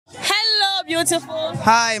beautiful.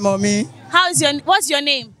 Hi, mommy. What's your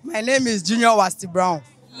name? My name is Junior Wasti Brown.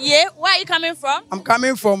 Yeah, where are you coming from? I'm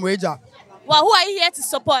coming from Weja. Wow, who are you here to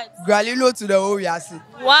support? Bebelino to the Owiasi.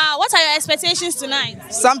 Wow, what are your expectations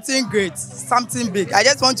tonight? Something great, something big. I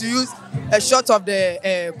just want to use a short of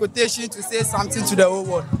the quotation to say something to the whole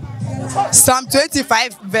world. Psalm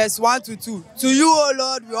 25, verse 1 to 2. To you, O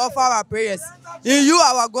Lord, we offer our prayers. In you,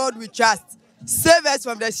 our God, we trust. Save us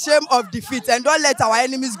from the shame of defeat and don't let our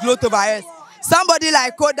enemies gloat over us. Somebody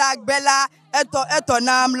like Kodak, Bella,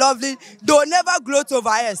 Etonam, Lovely, they'll never gloat over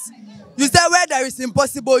us. You say where there is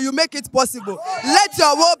impossible, you make it possible. Let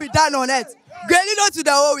your will be done on earth. Bebelino to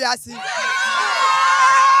the whole we are seeing.